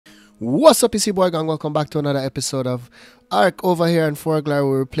What's up, it's your boy Gong? Welcome back to another episode of Ark over here in Forglar.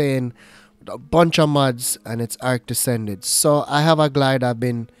 We're playing with a bunch of mods and it's Ark Descended. So I have a glide. I've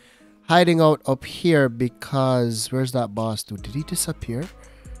been hiding out up here because where's that boss dude? Did he disappear?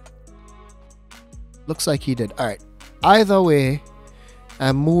 Looks like he did. Alright. Either way,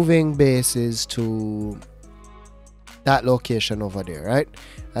 I'm moving bases to that location over there, right?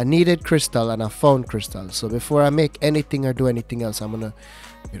 I needed crystal and I found crystal. So before I make anything or do anything else, I'm gonna...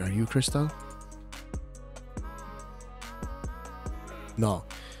 Wait, are you crystal? No.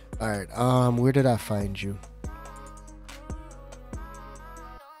 Alright, where did I find you?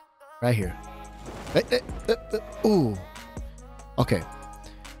 Right here. Ooh. Okay.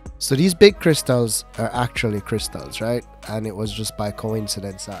 So these big crystals are actually crystals, right? And it was just by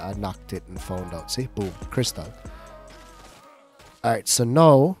coincidence that I knocked it and found out. See? Boom. Crystal. Alright, so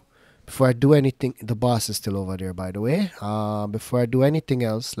now, before I do anything, the boss is still over there, by the way. Before I do anything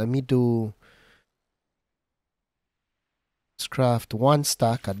else, let me do... Let's craft one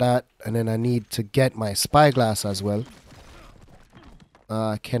stack of that, and then I need to get my spyglass as well.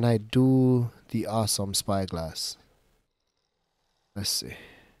 Can I do the awesome spyglass? Let's see.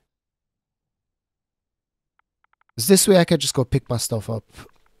 Is this way I can just go pick my stuff up?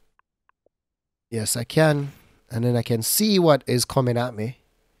 Yes, I can. And then I can see what is coming at me.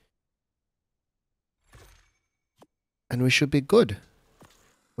 And we should be good.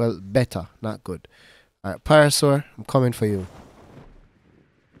 Well, better, not good. Alright, Parasaur, I'm coming for you.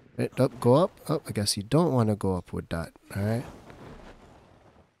 Right, up, go up. Oh, I guess you don't want to go up with that. Alright.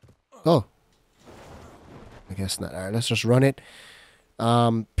 Go. I guess not. Alright, let's just run it.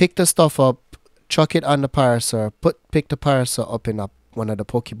 Pick the stuff up. Chuck it on the Parasaur. Pick the Parasaur up in one of the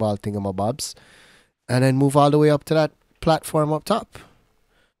Pokeball thingamabobs. And then move all the way up to that platform up top.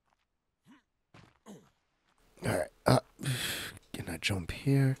 Alright. Can I jump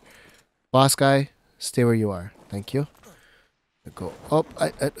here? Boss guy, stay where you are. Thank you. Go up.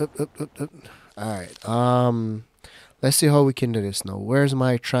 Up. Alright. Let's see how we can do this now. Where's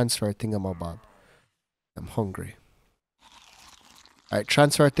my transfer thingamabob? I'm hungry. Alright,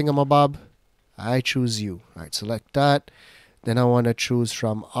 transfer thingamabob. I choose you. Alright, select that. Then I want to choose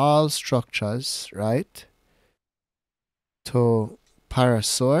from all structures, right? To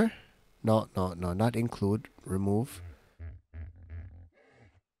Parasaur. No, not include. Remove.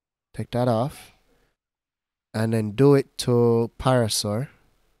 Take that off. And then do it to Parasaur.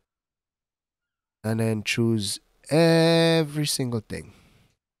 And then choose every single thing.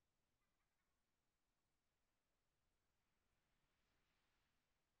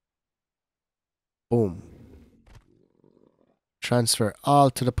 Boom. Transfer all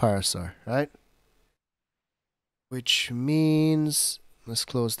to the Parasaur, right? Which means, let's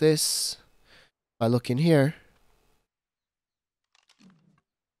close this. If I look in here,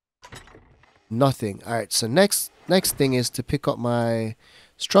 nothing. Alright, so next thing is to pick up my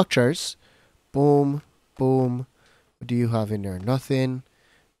structures. Boom, boom. What do you have in there? Nothing.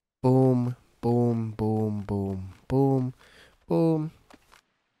 Boom, boom, boom, boom, boom, boom.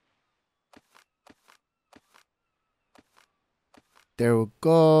 There we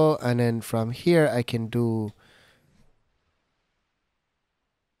go. And then from here I can do...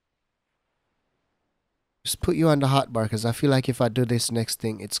 Just put you on the hotbar because I feel like if I do this next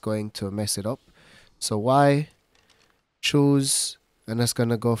thing, it's going to mess it up. So Y, choose, and that's going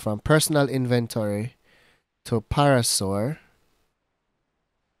to go from personal inventory to Parasaur.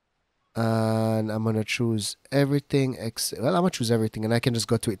 And I'm going to choose everything except... Well, I'm going to choose everything and I can just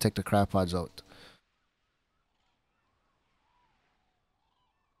go to it, take the crab pods out.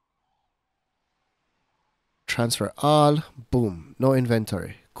 Transfer all. Boom. No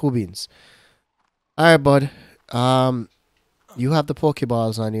inventory. Cool beans. Alright, bud. You have the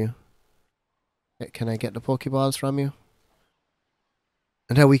Pokeballs on you. Can I get the Pokeballs from you?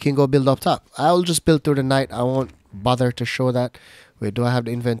 And then we can go build up top. I'll just build through the night. I won't bother to show that. Wait, do I have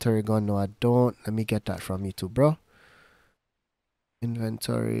the inventory gone? No, I don't. Let me get that from you too, bro.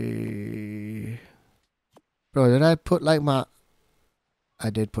 Inventory. Bro, did I put like my... I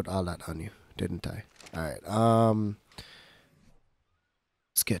did put all that on you, didn't I? Alright,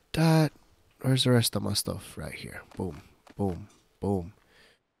 let's get that. Where's the rest of my stuff? Right here. Boom, boom, boom.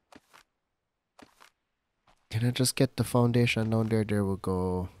 Can I just get the foundation down there? There we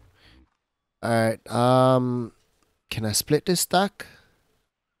go. Alright, can I split this stack?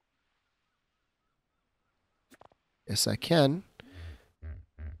 Yes, I can.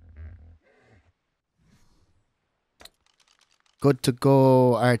 Good to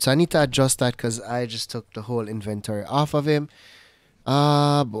go. Alright, so I need to adjust that because I just took the whole inventory off of him.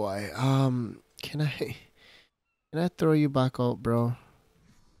 Boy. Can I throw you back out, bro?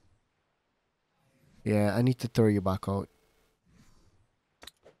 Yeah, I need to throw you back out.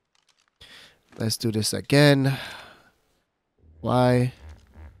 Let's do this again. Why?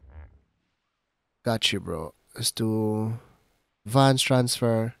 Got you, bro. Let's do Vans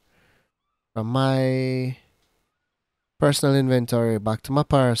transfer from my personal inventory back to my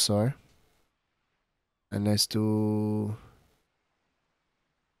Parasaur. And let's do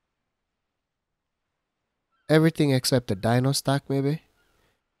everything except the Dino stack, maybe.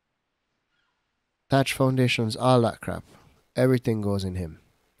 Attach foundations, all that crap. Everything goes in him.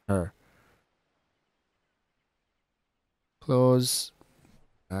 Her. Close.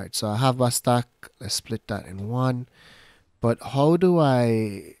 Alright, so I have my stack. Let's split that in one. But how do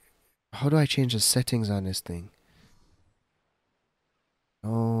I change the settings on this thing?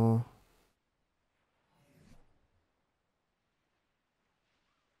 Oh.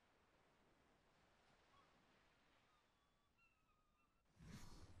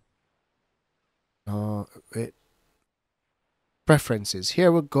 Oh, wait. Preferences.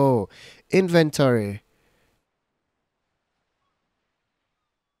 Here we go. Inventory.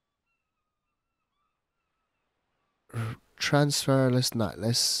 Transfer.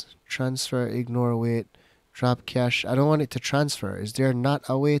 Let's transfer. Ignore weight. Drop cash. I don't want it to transfer. Is there not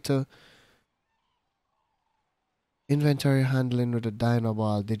a way to inventory handling with the Dino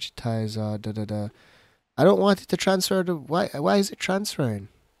ball? Digitizer. Da da da. I don't want it to transfer. Why is it transferring?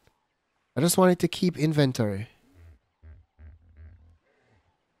 I just want it to keep inventory.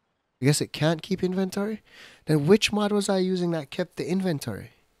 I guess it can't keep inventory? Then which mod was I using that kept the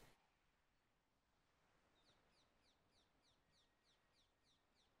inventory?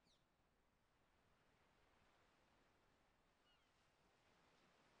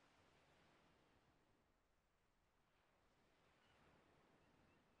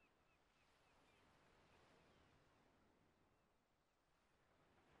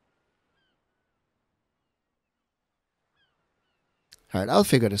 Alright, I'll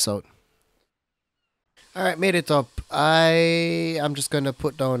figure this out. Alright, made it up. I'm just gonna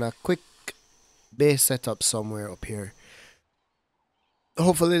put down a quick base setup somewhere up here.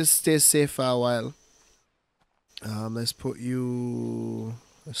 Hopefully it stays safe for a while. Let's put you...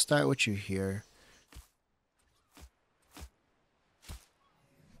 Let's start with you here.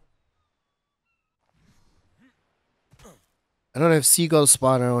 I don't know if seagulls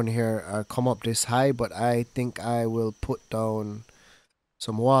spawn around here or come up this high, but I think I will put down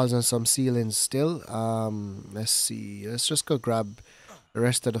some walls and some ceilings still. Let's see. Let's just go grab the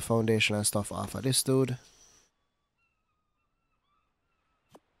rest of the foundation and stuff off of this dude.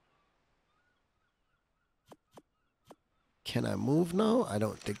 Can I move now? I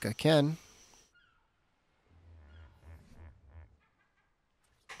don't think I can.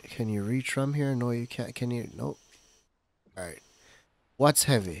 Can you reach from here? No, you can't. Can you? Nope. Alright. What's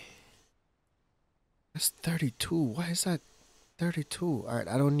heavy? That's 32. Why is that 32? Alright,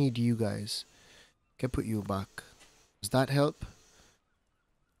 I don't need you guys. Can put you back. Does that help?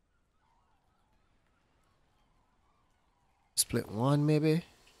 Split one, maybe?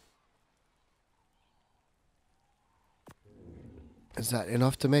 Is that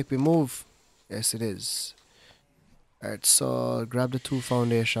enough to make me move? Yes, it is. Alright, so grab the two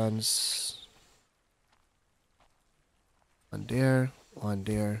foundations. One there, one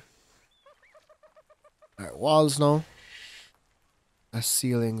there. Alright, walls now. That's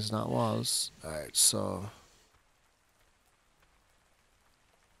ceilings, not walls. Alright, so...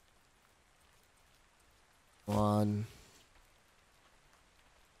 One.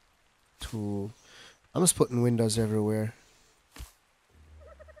 Two. I'm just putting windows everywhere.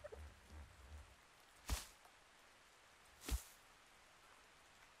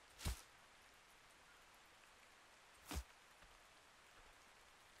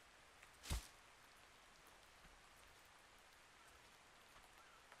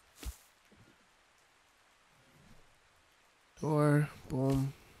 Door,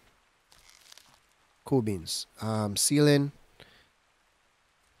 boom. Cool beans. Ceiling.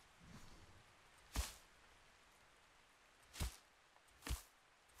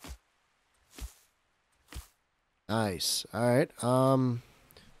 Nice. Alright.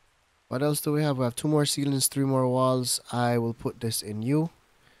 What else do we have? We have two more ceilings, three more walls. I will put this in you.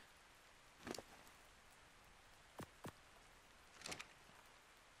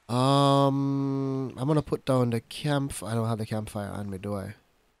 I'm gonna put down the camp. I don't have the campfire on me, do I?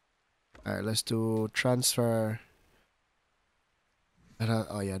 Alright, let's do transfer.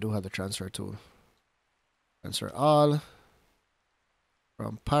 Oh yeah, I do have the transfer tool. Transfer all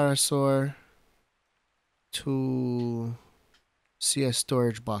from Parasaur to CS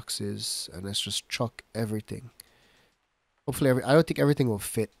storage boxes, and let's just chuck everything. Hopefully, I don't think everything will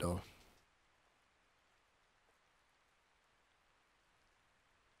fit though.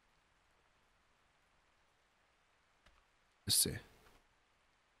 Let's see.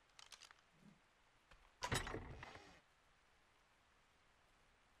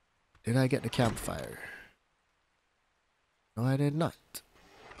 Did I get the campfire? No, I did not.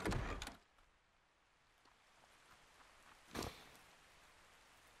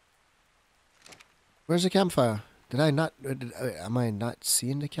 Where's the campfire? Did I not? Am I not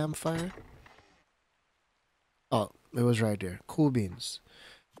seeing the campfire? Oh, it was right there. Cool beans.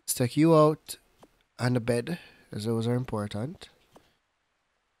 Let's take you out on the bed, as those are important.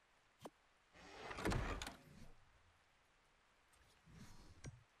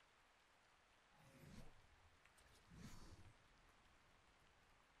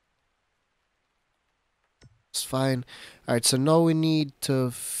 It's fine. Alright, so now we need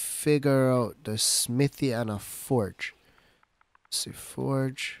to figure out the smithy and a forge. Let's see,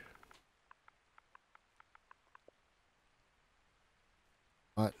 forge.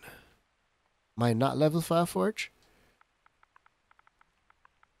 What? Am I not level 5 forge?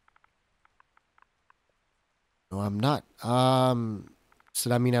 No, I'm not. So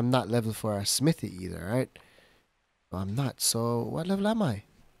that means I'm not level for a smithy either, right? No, I'm not. So what level am I?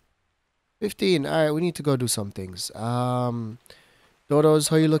 15. Alright, we need to go do some things. Dodos,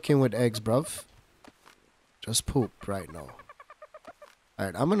 how you looking with eggs, bruv? Just poop right now.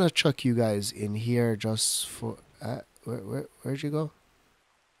 Alright, I'm gonna chuck you guys in here just for... where'd you go?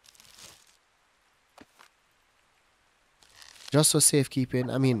 Just for safekeeping.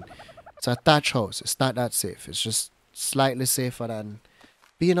 I mean, it's a thatch house. It's not that safe. It's just slightly safer than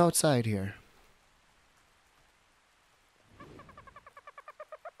being outside here.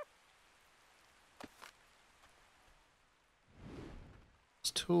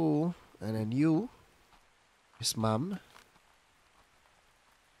 It's 2. And then you. Miss Mom.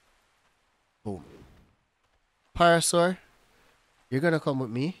 Boom. Parasaur, you're gonna come with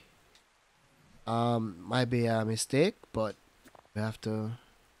me. Might be a mistake, but we have to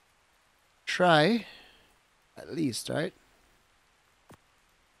try. At least, right?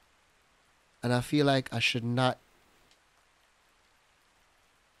 And I feel like I should not...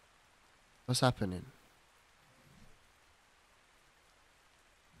 What's happening?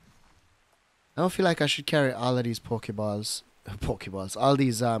 I don't feel like I should carry all of these Pokeballs. Pokeballs. All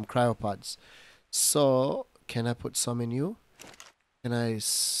these cryopods. So, can I put some in you? Can I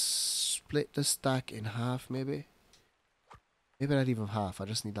split the stack in half, maybe? Maybe not even half. I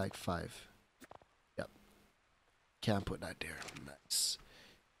just need like 5. Yep. Can't put that there. Nice.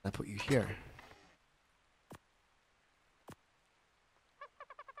 I put you here.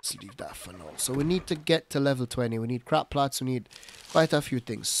 Let's leave that for now. So we need to get to level 20. We need crop plots. We need quite a few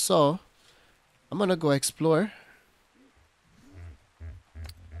things. So, I'm gonna go explore.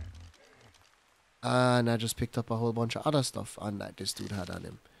 And I just picked up a whole bunch of other stuff on that this dude had on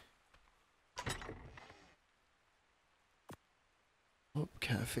him. Oh,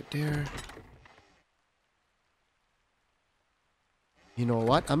 can't fit there. You know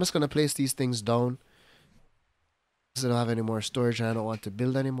what? I'm just gonna place these things down. Because I don't have any more storage and I don't want to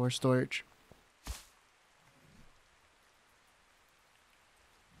build any more storage.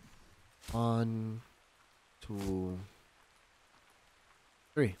 One, 2,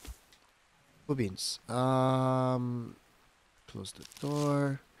 3. Cool beans. Close the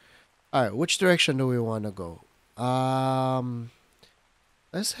door. Alright, which direction do we want to go?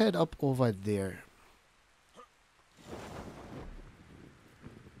 Let's head up over there.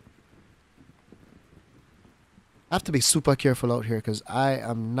 I have to be super careful out here because I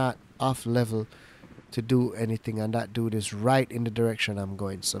am not off level to do anything, and that dude is right in the direction I'm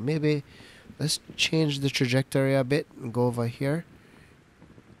going. So maybe let's change the trajectory a bit and go over here.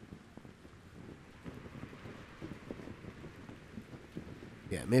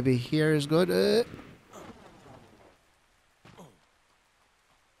 Yeah, maybe here is good.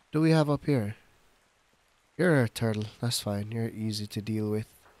 Do we have up here? You're a turtle. That's fine. You're easy to deal with.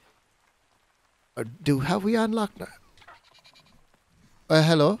 Have we unlocked that?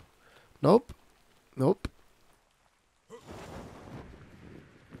 Hello? Nope. Nope.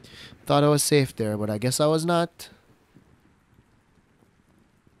 Thought I was safe there, but I guess I was not.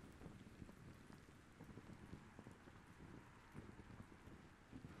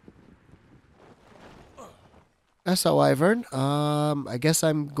 That's a wyvern. I guess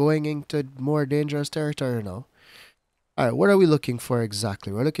I'm going into more dangerous territory now. Alright, what are we looking for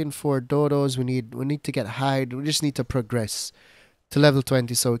exactly? We're looking for dodos. We need to get hide. We just need to progress to level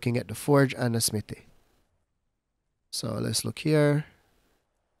 20 so we can get the forge and the smithy. So let's look here.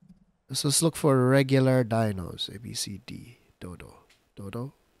 So let's look for regular dinos. A, B, C, D. Dodo.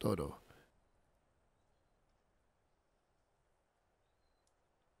 Dodo. Dodo.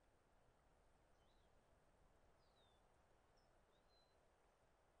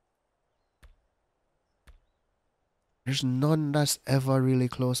 There's none that's ever really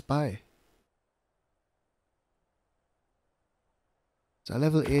close by. So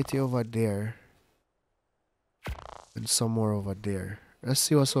level 80 over there. And some more over there. Let's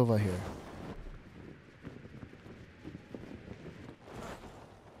see what's over here.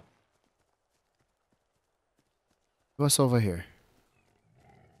 What's over here?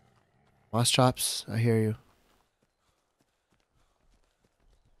 Moss chops, I hear you.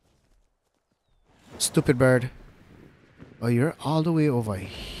 Stupid bird. Oh, you're all the way over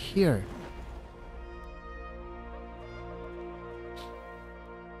here.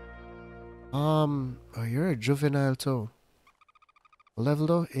 Oh, you're a juvenile too. What level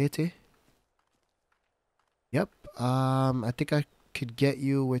though? 80? Yep. I think I could get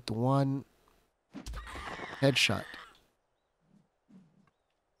you with one headshot.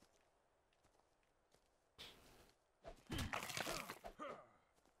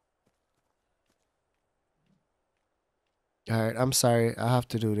 Alright, I'm sorry. I have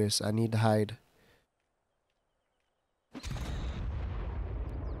to do this. I need to hide.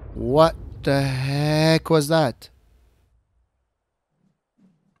 What the heck was that?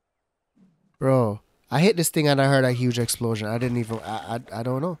 Bro, I hit this thing and I heard a huge explosion. I didn't even... I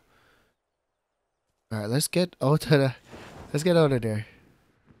don't know. Alright, let's get out of the... Let's get out of there.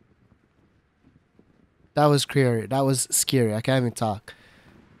 That was scary. That was scary. I can't even talk.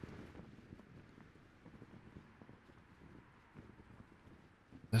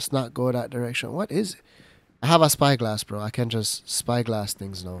 Let's not go that direction. What is it? I have a spyglass, bro. I can just spyglass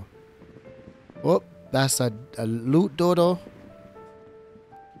things now. Oh, that's a loot dodo.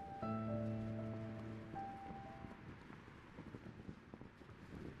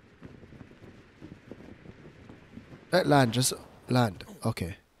 Let land, just land.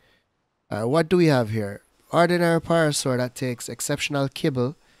 Okay. What do we have here? Ordinary parasaur that takes exceptional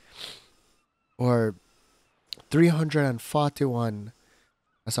kibble. Or 341.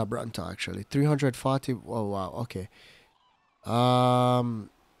 That's a Bronto actually. 340. Oh wow, okay.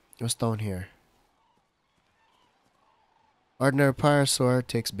 What's down here? Ordinary parasaur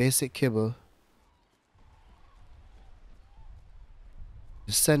takes basic kibble.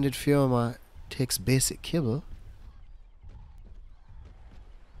 Descended Fioma takes basic kibble.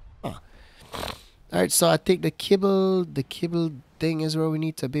 Huh. Alright, so I think the kibble thing is where we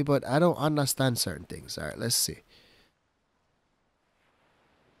need to be, but I don't understand certain things. Alright, let's see.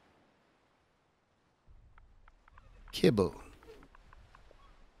 Kibble.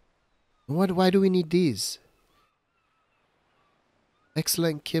 Why do we need these?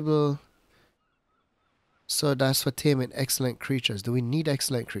 Excellent kibble. So that's for taming excellent creatures. Do we need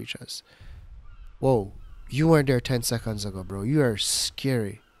excellent creatures? Whoa. You weren't there 10 seconds ago, bro. You are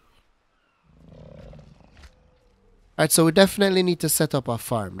scary. Alright, so we definitely need to set up a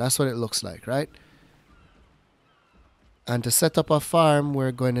farm. That's what it looks like, right? And to set up a farm,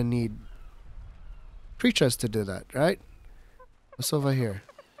 we're going to need creatures to do that, right? What's over here?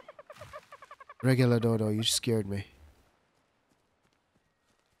 Regular dodo, you scared me.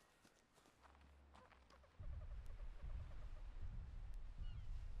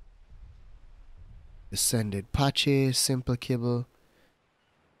 Descended Pache, simple kibble.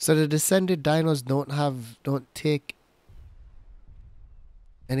 So the descended dinos don't take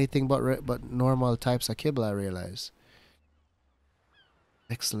anything but normal types of kibble, I realize.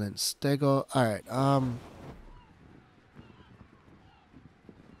 Excellent. Stego. Alright,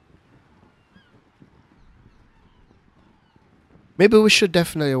 maybe we should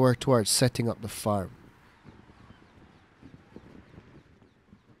definitely work towards setting up the farm.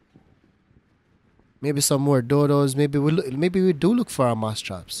 Maybe some more dodos. Maybe we do look for our moss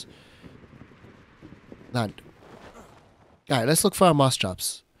traps. Land. Alright, let's look for our moss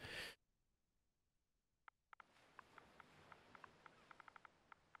traps.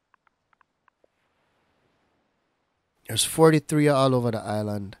 There's 43 all over the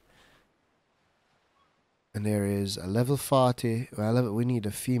island. And there is a level 40. Well, we need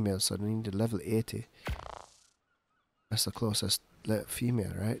a female, so we need a level 80. That's the closest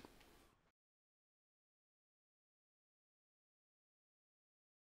female, right?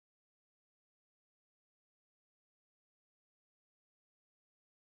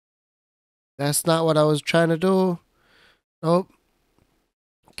 That's not what I was trying to do. Nope.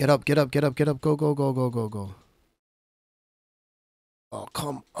 Get up, get up, get up, get up. Go, go, go, go, go, go. Oh,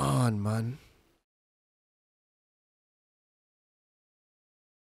 come on, man.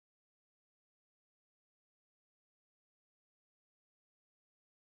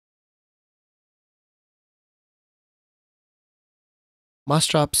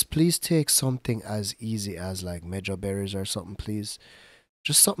 Mousetraps, please take something as easy as like major berries or something, please.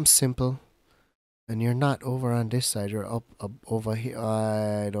 Just something simple. And you're not over on this side. You're up over here.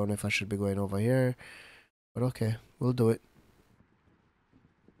 I don't know if I should be going over here. But okay, we'll do it.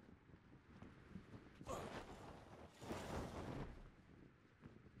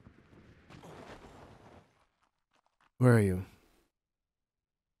 Where are you?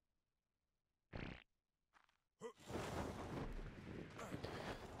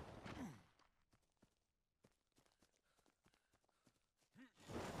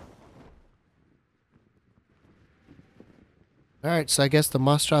 Alright, so I guess the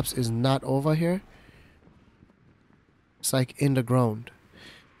moss traps is not over here. It's like in the ground.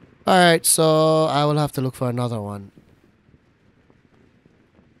 Alright, so I will have to look for another one.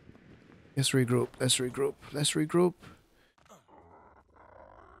 Let's regroup. Let's regroup. Let's regroup.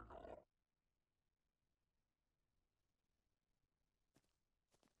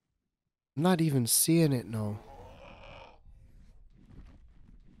 I'm not even seeing it now.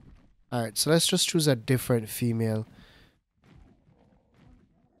 Alright, so let's just choose a different female.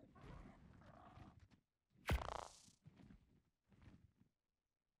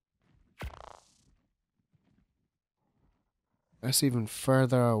 That's even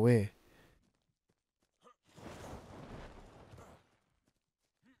further away.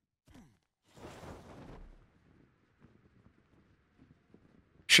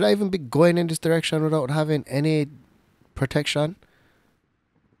 Should I even be going in this direction without having any protection?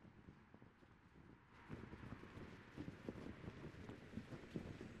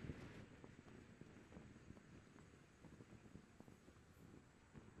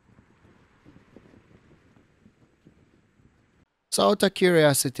 So out of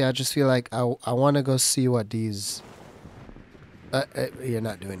curiosity, I just feel like I want to go see what these... you're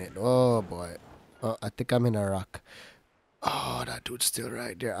not doing it. Oh boy. Oh, I think I'm in a rock. Oh, that dude's still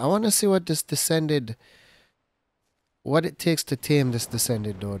right there. I want to see what this descended... What it takes to tame this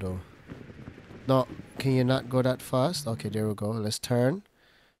descended dodo. No, can you not go that fast? Okay, there we go. Let's turn.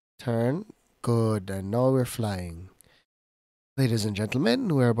 Turn. Good, and now we're flying. Ladies and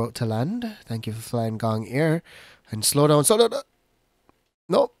gentlemen, we're about to land. Thank you for flying Gong Air. And slow down, slow down.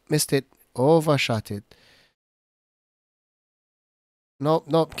 Nope, missed it. Overshot it. Nope,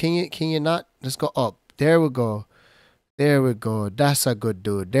 nope. Can you not? Let's go up. There we go. There we go. That's a good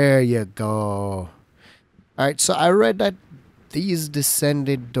dude. There you go. Alright, so I read that these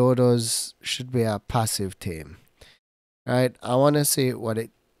descended dodos should be a passive tame. Alright, I want to see what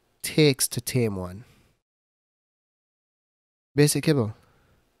it takes to tame one. Basic kibble.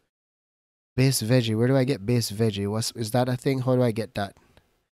 Base veggie. Where do I get base veggie? Is that a thing? How do I get that?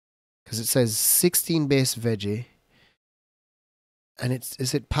 Because it says 16 base veggie. And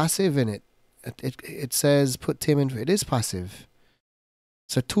is it passive in it? It says put tame in. It is passive.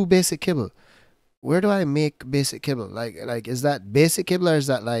 So 2 basic kibble. Where do I make basic kibble? Like is that basic kibble or is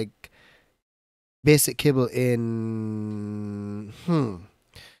that like basic kibble in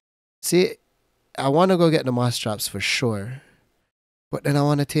See, I want to go get the moss traps for sure. But then I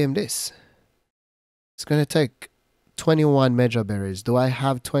want to tame this. It's going to take 21 meja berries. Do I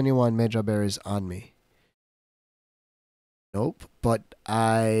have 21 meja berries on me? Nope. But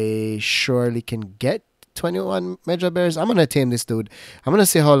I surely can get 21 meja berries. I'm going to tame this dude. I'm going to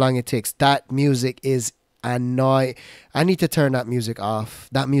see how long it takes. That music is annoying. I need to turn that music off.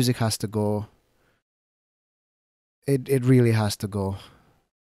 That music has to go. It really has to go.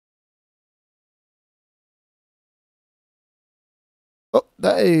 Oh,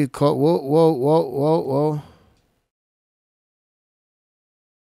 that is caught. Whoa, whoa, whoa, whoa, whoa.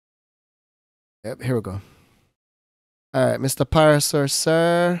 Yep, here we go. Alright, Mr. Parasaur,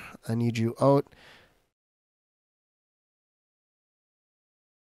 sir. I need you out.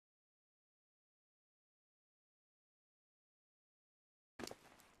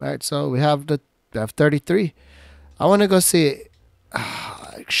 Alright, so we have 33. I want to go see.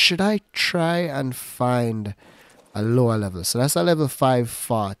 Should I try and find a lower level? So that's a level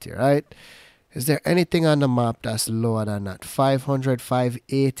 540, right? Is there anything on the map that's lower than that? 500,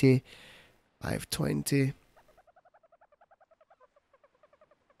 580, 520.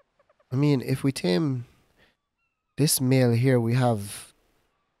 I mean, if we tame this male here, we have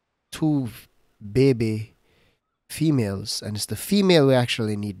 2 baby females. And it's the female we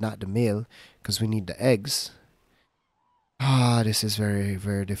actually need, not the male, because we need the eggs. This is very,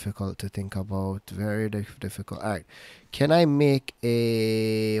 very difficult to think about. Very difficult. Alright. Can I make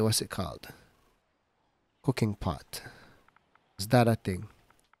a... What's it called? Cooking pot. Is that a thing?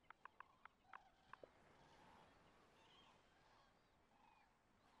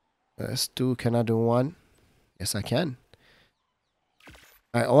 Let's do... Can I do 1? Yes, I can.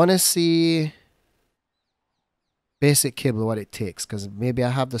 Alright, I want to see... basic kibble what it takes, because maybe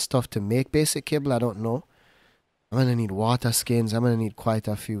I have the stuff to make basic kibble. I don't know. I'm gonna need water skins. I'm gonna need quite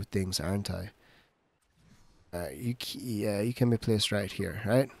a few things, aren't I? Yeah, you can be placed right here,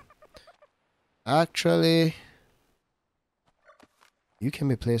 right? Actually, you can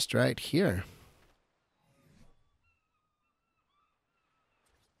be placed right here.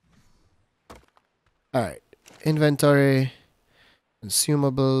 All right, inventory,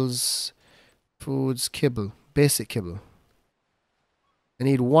 consumables, foods, kibble, basic kibble. I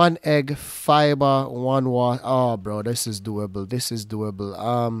need 1 egg, fiber, 1 water. Oh, bro, this is doable. This is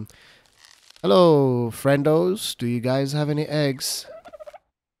doable. Hello, friendos. Do you guys have any eggs?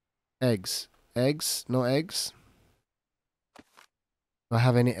 Eggs. Eggs? No eggs? Do I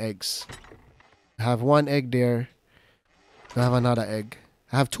have any eggs? I have 1 egg there. Do I have another egg?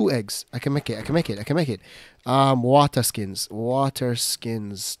 I have 2 eggs. I can make it. I can make it. I can make it. Water skins. Water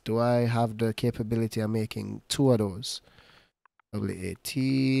skins. Do I have the capability of making 2 of those? WAT.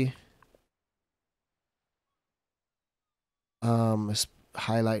 Let's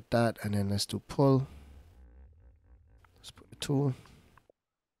highlight that and then let's do pull. Let's put the tool.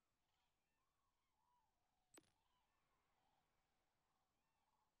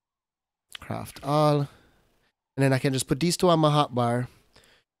 Craft all. And then I can just put these 2 on my hotbar.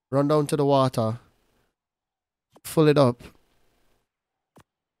 Run down to the water. Fill it up.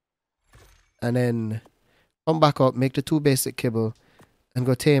 And then come back up, make the 2 basic kibble, and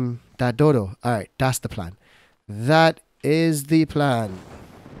go tame that dodo. Alright, that's the plan. That is the plan.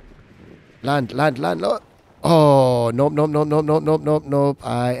 Land, land, land, land. Oh, nope, nope, nope, nope, nope, nope, nope, nope.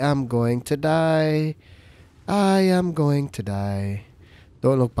 I am going to die. I am going to die.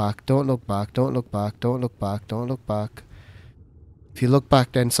 Don't look back, don't look back, don't look back, don't look back, don't look back. If you look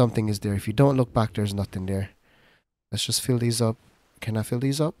back, then something is there. If you don't look back, there's nothing there. Let's just fill these up. Can I fill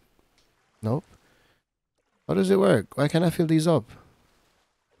these up? Nope. How does it work? Why can't I fill these up?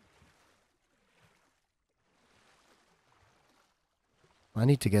 I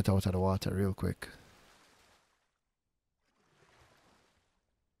need to get out of the water real quick.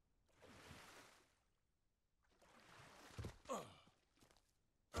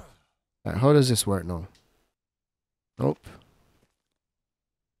 Right, how does this work now? Nope.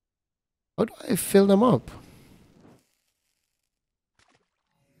 How do I fill them up?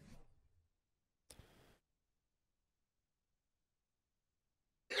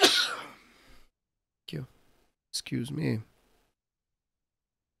 Thank you. Excuse me.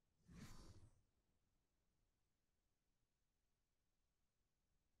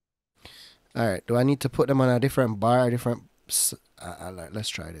 Alright, do I need to put them on a different bar, a different... let's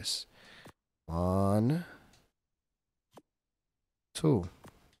try this. 1, 2.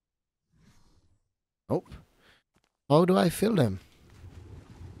 Nope. How do I fill them?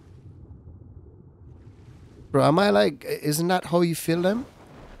 Bro, am I like... Isn't that how you fill them?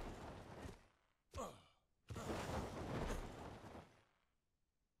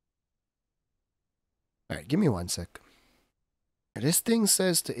 Alright, give me 1 sec. This thing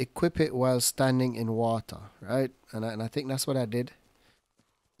says to equip it while standing in water, right? And I think that's what I did.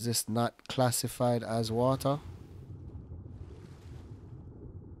 Is this not classified as water?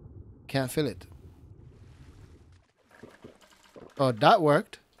 Can't fill it. Oh, that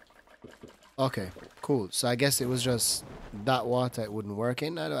worked. Okay, cool. So I guess it was just that water it wouldn't work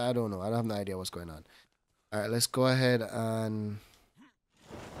in. I don't know. I have no idea what's going on. Alright, let's go ahead and...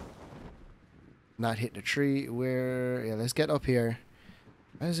 not hit the tree. Yeah, let's get up here.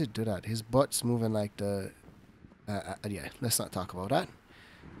 Why does it do that? His butt's moving like the... yeah, let's not talk about that.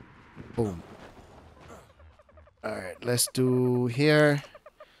 Boom. Alright, let's do here.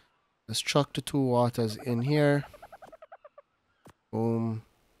 Let's chuck the 2 waters in here. Boom.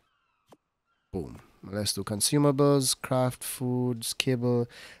 Boom. Let's do consumables, craft foods, kibble.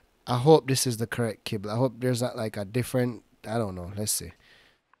 I hope this is the correct kibble. I hope there's not like a different... I don't know. Let's see.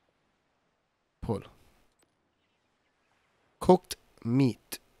 Pull. Cooked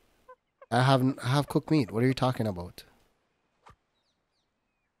meat. I have cooked meat. What are you talking about?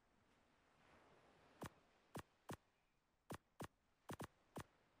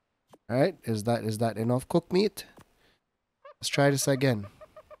 Alright, is that enough cooked meat? Let's try this again.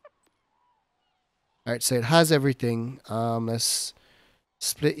 Alright, so it has everything. Let's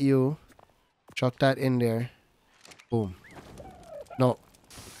split you. Chuck that in there. Boom. No.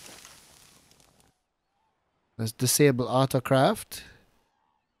 Let's disable autocraft.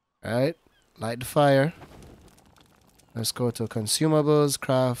 Alright, light the fire. Let's go to consumables,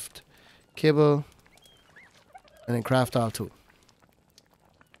 craft, kibble, and then craft all 2.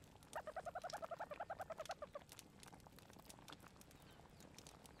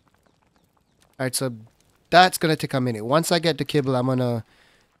 Alright, so that's gonna take a minute. Once I get the cable, I'm gonna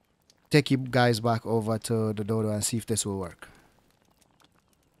take you guys back over to the Dodo and see if this will work.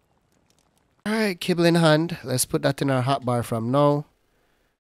 Alright, cable in hand. Let's put that in our hotbar from now.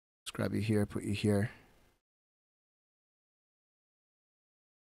 Let's grab you here, put you here.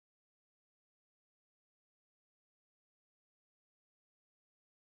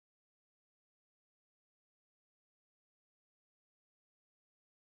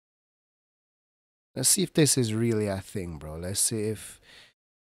 Let's see if this is really a thing, bro. Let's see if...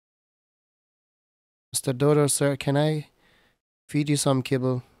 Mr. Dodo, sir, can I feed you some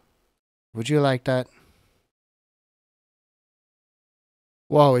kibble? Would you like that?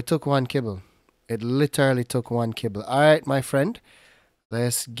 Wow, it took one kibble. It literally took one kibble. Alright, my friend.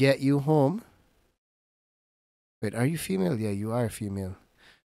 Let's get you home. Wait, are you female? Yeah, you are female.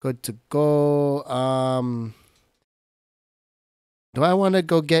 Good to go. Do I want to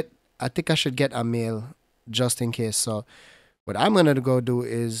go get... I think I should get a male just in case. So what I'm going to go do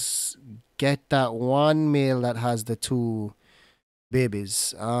is get that one male that has the 2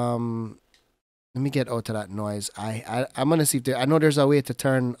 babies. Let me get out of that noise. I'm going to see if there... I know there's a way to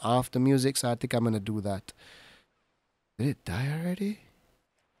turn off the music, so I think I'm going to do that. Did it die already?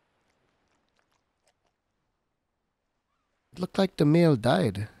 It looked like the male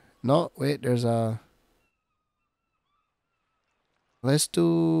died. No, wait, there's a... Let's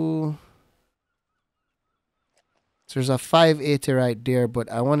do... So there's a 580 right there, but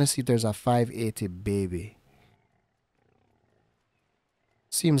I want to see if there's a 580 baby.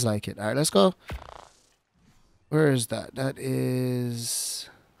 Seems like it. Alright, let's go. Where is that? That is...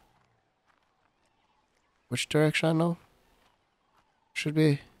 Which direction now? Should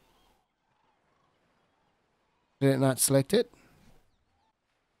be... Did it not select it?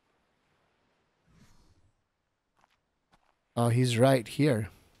 Oh, he's right here.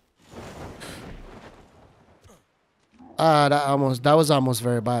 Ah, that was almost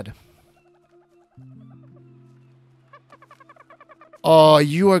very bad. Oh,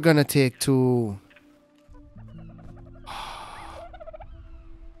 you are gonna take 2.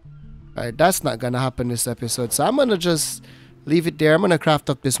 Alright, that's not gonna happen this episode. So I'm gonna just leave it there. I'm gonna craft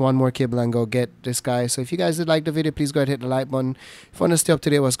up this one more cable and go get this guy. So if you guys did like the video, please go ahead and hit the like button. If you want to stay up to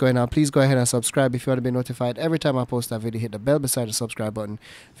date what's going on, please go ahead and subscribe. If you want to be notified every time I post that video, hit the bell beside the subscribe button.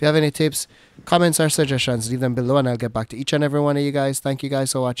 If you have any tips, comments, or suggestions, leave them below and I'll get back to each and every one of you guys. Thank you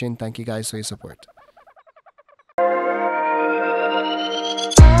guys for watching. Thank you guys for your support.